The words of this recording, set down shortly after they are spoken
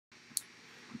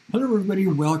Hello everybody,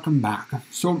 welcome back.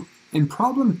 So in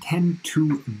problem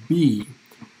 10.2b,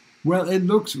 well, it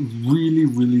looks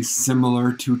really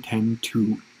similar to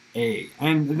 10.2a,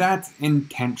 and that's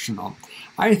intentional.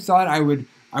 I thought I would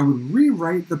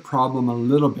rewrite the problem a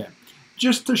little bit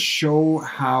just to show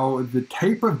how the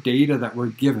type of data that we're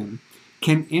given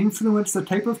can influence the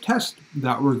type of test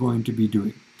that we're going to be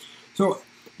doing. So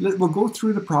we'll go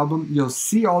through the problem, you'll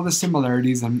see all the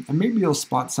similarities, and maybe you'll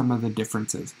spot some of the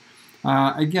differences.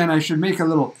 Again, I should make a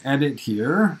little edit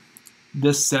here.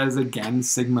 This says, again,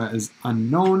 sigma is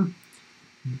unknown,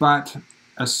 but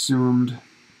assumed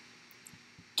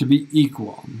to be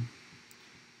equal.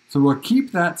 So we'll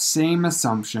keep that same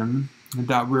assumption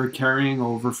that we're carrying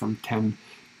over from 10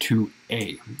 to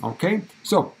A. Okay,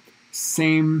 so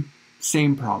same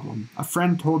problem. A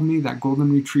friend told me that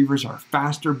golden retrievers are a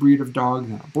faster breed of dog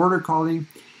than a border collie.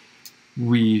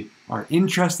 We are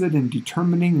interested in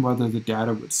determining whether the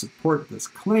data would support this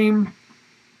claim.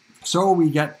 So we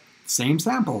get same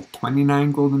sample,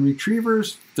 29 golden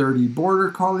retrievers, 30 border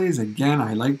collies. Again,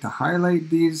 I like to highlight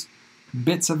these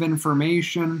bits of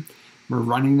information. We're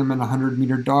running them in a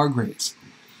 100-meter dog race.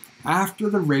 After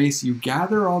the race, you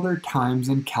gather all their times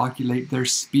and calculate their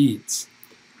speeds.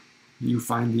 You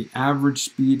find the average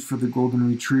speed for the golden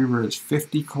retriever is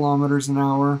 50 kilometers an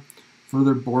hour. For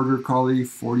the border collie,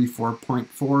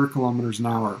 44.4 kilometers an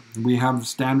hour. We have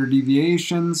standard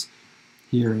deviations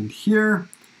here and here,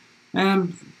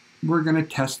 and we're going to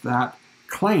test that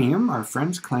claim, our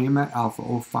friend's claim, at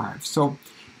alpha 05. So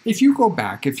if you go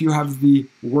back, if you have the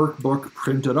workbook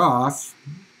printed off,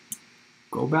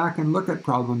 go back and look at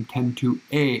problem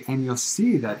 10.2a, and you'll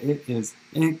see that it is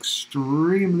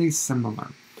extremely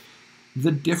similar.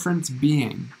 The difference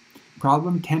being,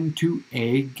 problem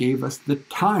 10.2a gave us the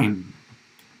time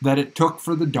that it took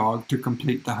for the dog to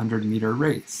complete the 100-meter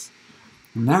race.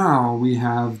 Now we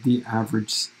have the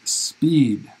average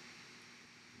speed.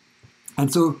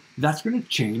 And so that's going to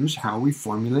change how we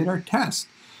formulate our test.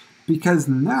 Because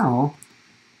now,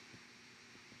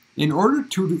 in order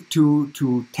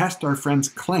to test our friend's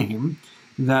claim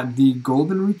that the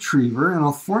golden retriever, and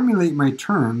I'll formulate my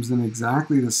terms in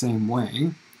exactly the same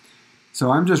way,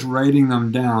 so I'm just writing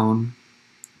them down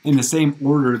in the same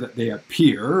order that they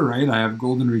appear, right? I have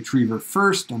golden retriever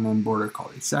first and then border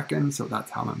collie second, so that's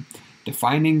how I'm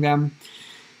defining them.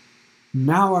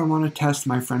 Now I want to test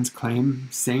my friend's claim,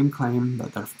 same claim,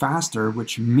 that they're faster,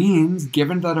 which means,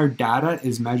 given that our data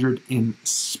is measured in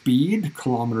speed,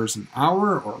 kilometers an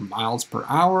hour or miles per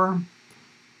hour,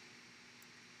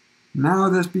 now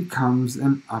this becomes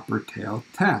an upper tail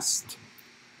test,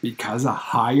 because a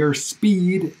higher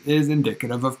speed is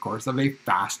indicative, of course, of a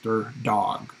faster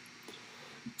dog.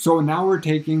 So now we're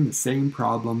taking the same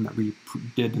problem that we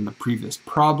did in the previous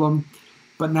problem,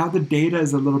 but now the data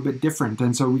is a little bit different,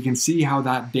 and so we can see how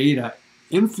that data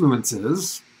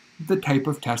influences the type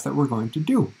of test that we're going to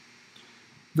do.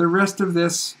 The rest of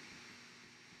this,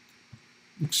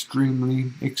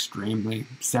 extremely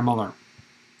similar.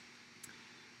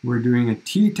 We're doing a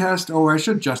t-test. Oh, I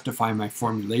should justify my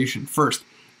formulation first.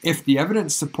 If the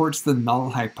evidence supports the null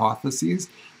hypotheses,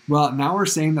 well, now we're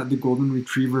saying that the golden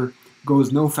retriever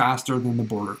goes no faster than the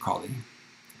border collie.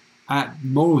 At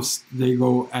most, they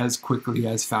go as quickly,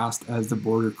 as fast as the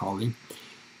border collie.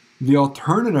 The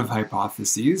alternative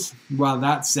hypotheses, well,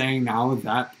 that's saying now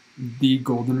that the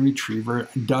golden retriever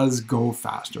does go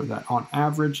faster, that on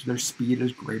average, their speed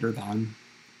is greater than,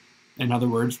 in other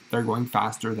words, they're going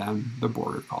faster than the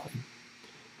border collie.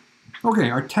 Okay,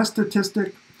 our test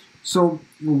statistic. So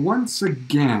once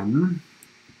again,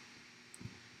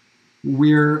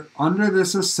 we're under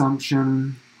this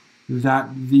assumption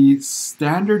that the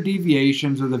standard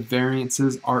deviations or the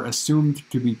variances are assumed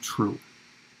to be true.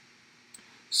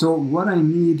 So what I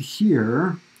need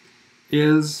here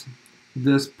is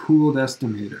this pooled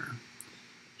estimator.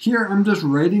 Here I'm just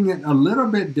writing it a little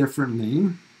bit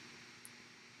differently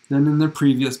than in the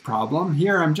previous problem.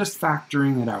 Here I'm just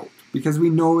factoring it out because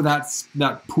we know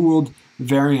that pooled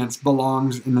variance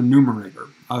belongs in the numerator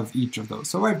of each of those.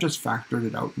 So I've just factored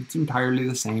it out. It's entirely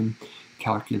the same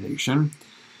calculation.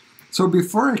 So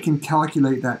before I can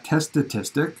calculate that test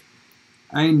statistic,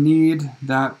 I need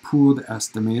that pooled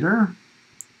estimator,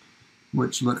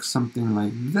 which looks something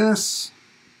like this.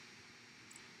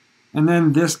 And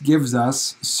then this gives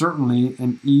us certainly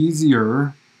an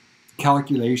easier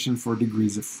calculation for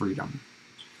degrees of freedom.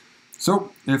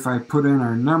 So if I put in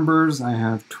our numbers, I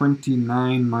have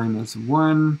 29 minus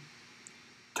 1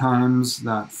 times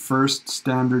that first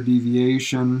standard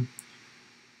deviation,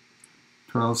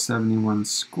 1271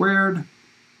 squared,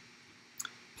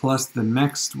 plus the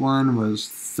next one was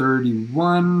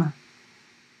 31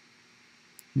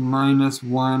 minus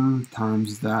 1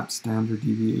 times that standard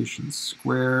deviation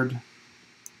squared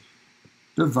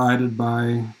divided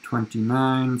by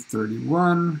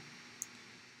 2931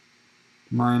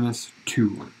 minus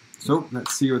 2. So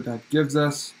let's see what that gives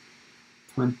us.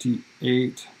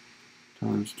 28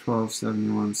 times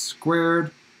 1271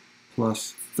 squared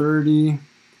plus 30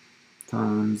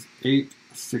 times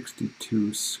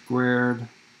 862 squared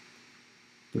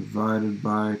divided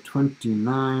by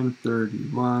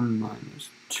 2931 minus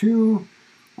 2.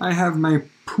 I have my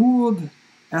pooled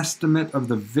estimate of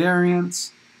the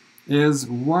variance is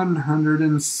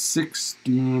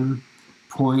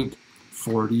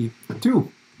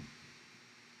 116.42.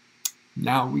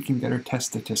 Now we can get our test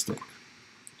statistic.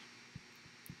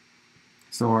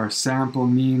 So our sample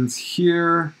means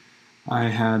here, I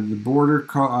had the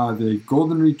the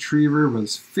golden retriever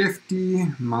was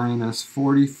 50 minus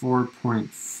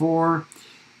 44.4.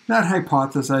 That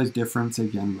hypothesized difference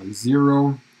again was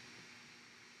 0.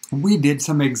 We did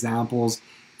some examples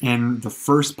in the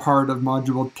first part of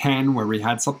Module 10 where we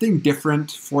had something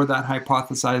different for that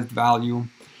hypothesized value.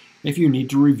 If you need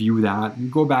to review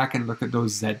that, go back and look at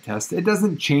those z-tests. It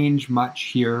doesn't change much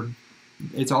here.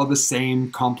 It's all the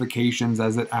same complications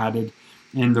as it added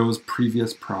in those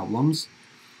previous problems.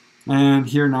 And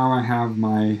here now I have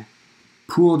my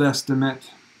pooled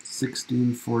estimate,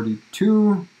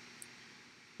 1642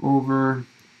 over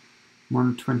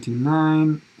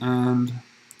 129 and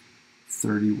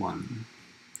 31.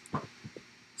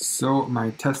 So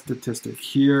my test statistic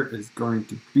here is going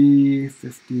to be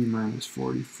 50 minus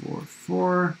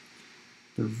 44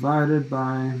 divided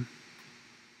by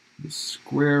the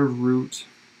square root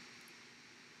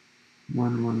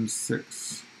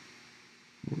 116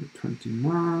 over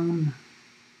 29.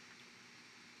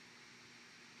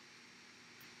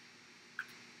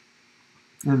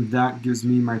 And that gives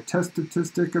me my test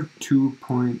statistic of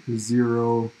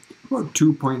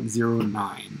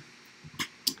 2.09.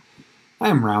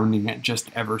 I'm rounding it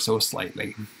just ever so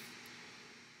slightly.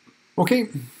 Okay,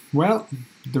 well,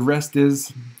 the rest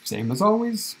is same as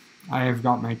always. I have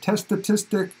got my test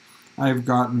statistic. I've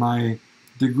got my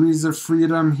degrees of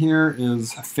freedom here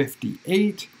is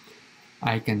 58.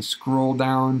 I can scroll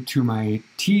down to my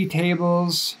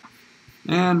t-tables,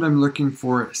 and I'm looking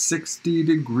for 60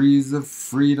 degrees of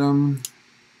freedom.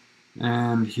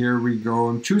 And here we go.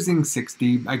 I'm choosing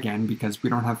 60 again because we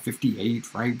don't have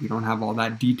 58, right? We don't have all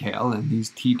that detail in these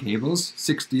t-tables.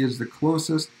 60 is the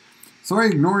closest. So I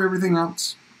ignore everything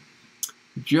else.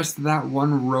 Just that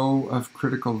one row of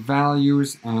critical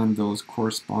values and those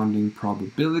corresponding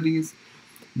probabilities.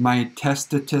 My test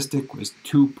statistic was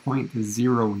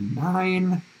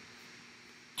 2.09.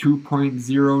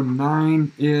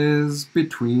 2.09 is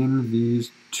between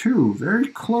these two. Very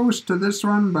close to this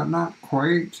one, but not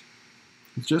quite.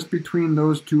 It's just between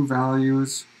those two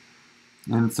values.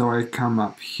 And so I come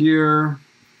up here.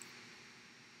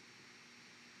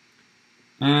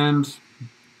 And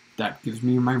that gives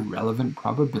me my relevant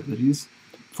probabilities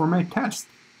for my test.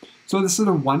 So this is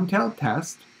a one-tailed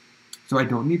test. So I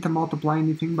don't need to multiply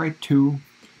anything by 2.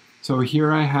 So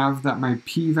here I have that my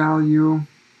p-value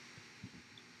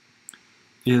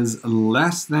is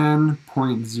less than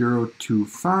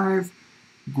 0.025,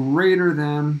 greater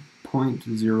than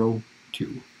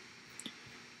 0.02.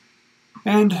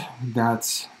 And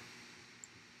that's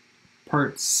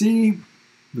part C.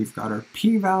 We've got our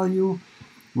p-value.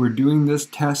 We're doing this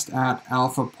test at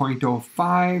alpha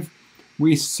 0.05.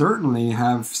 We certainly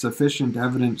have sufficient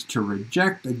evidence to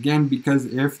reject, again, because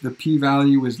if the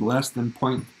p-value is less than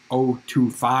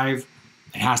 0.025,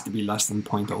 it has to be less than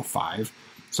 0.05.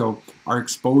 So our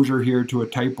exposure here to a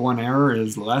type 1 error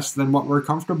is less than what we're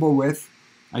comfortable with.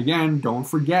 Again, don't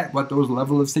forget what those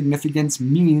level of significance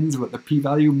means, what the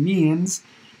p-value means.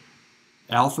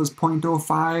 Alpha is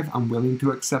 0.05. I'm willing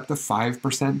to accept a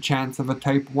 5% chance of a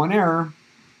type 1 error.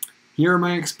 Here,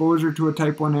 my exposure to a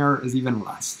type 1 error is even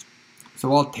less.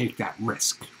 So I'll take that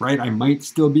risk, right? I might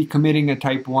still be committing a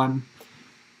type 1,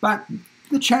 but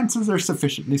the chances are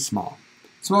sufficiently small.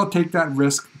 So I'll take that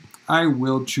risk. I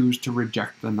will choose to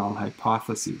reject the null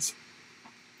hypotheses.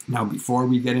 Now, before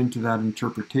we get into that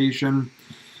interpretation,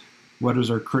 what is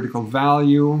our critical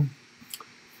value?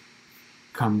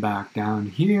 Come back down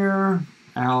here.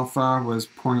 Alpha was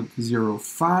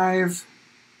 0.05.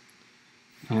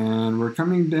 And we're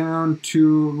coming down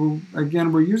to,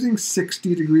 again, we're using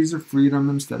 60 degrees of freedom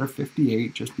instead of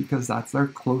 58, just because that's our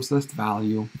closest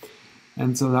value.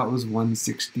 And so that was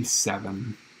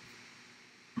 167.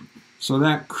 So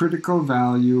that critical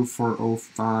value for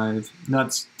 05,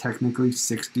 that's technically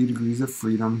 60 degrees of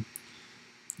freedom,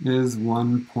 is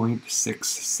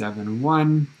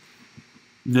 1.671.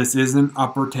 This is an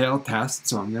upper tail test,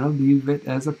 so I'm going to leave it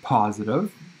as a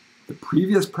positive. The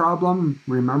previous problem,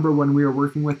 remember when we were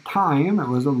working with time, it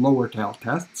was a lower tail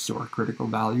test, so our critical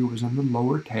value was in the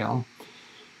lower tail.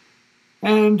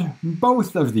 And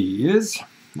both of these,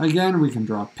 again, we can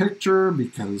draw a picture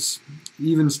because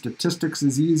even statistics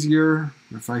is easier.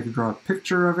 If I could draw a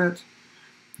picture of it.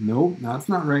 Nope, that's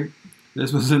not right.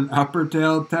 This was an upper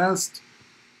tail test.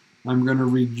 I'm going to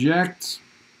reject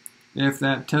if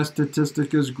that test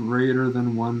statistic is greater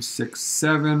than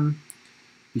 167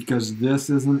 because this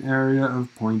is an area of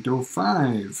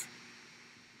 0.05.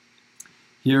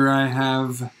 Here I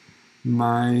have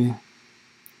my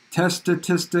test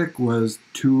statistic was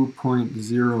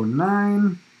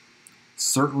 2.09.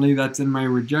 Certainly that's in my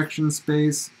rejection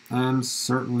space, and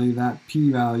certainly that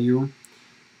p-value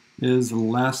is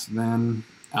less than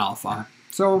alpha.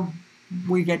 So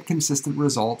we get consistent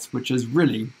results, which is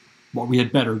really what we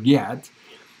had better get.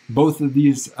 Both of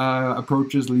these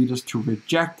approaches lead us to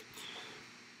reject,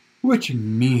 which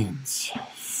means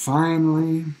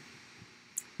finally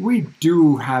we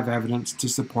do have evidence to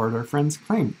support our friend's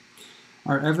claim.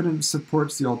 Our evidence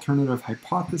supports the alternative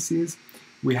hypotheses.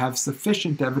 We have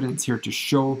sufficient evidence here to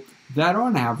show that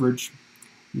on average,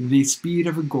 the speed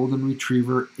of a golden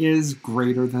retriever is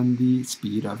greater than the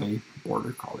speed of a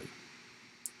border collie.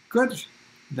 Good,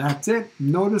 that's it.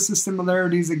 Notice the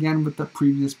similarities again with the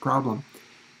previous problem.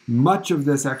 Much of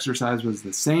this exercise was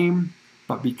the same,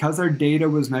 but because our data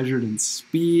was measured in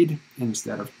speed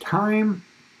instead of time,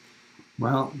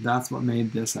 well, that's what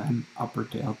made this an upper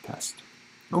tail test.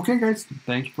 Okay guys,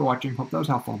 thank you for watching. Hope that was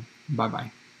helpful.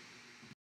 Bye-bye.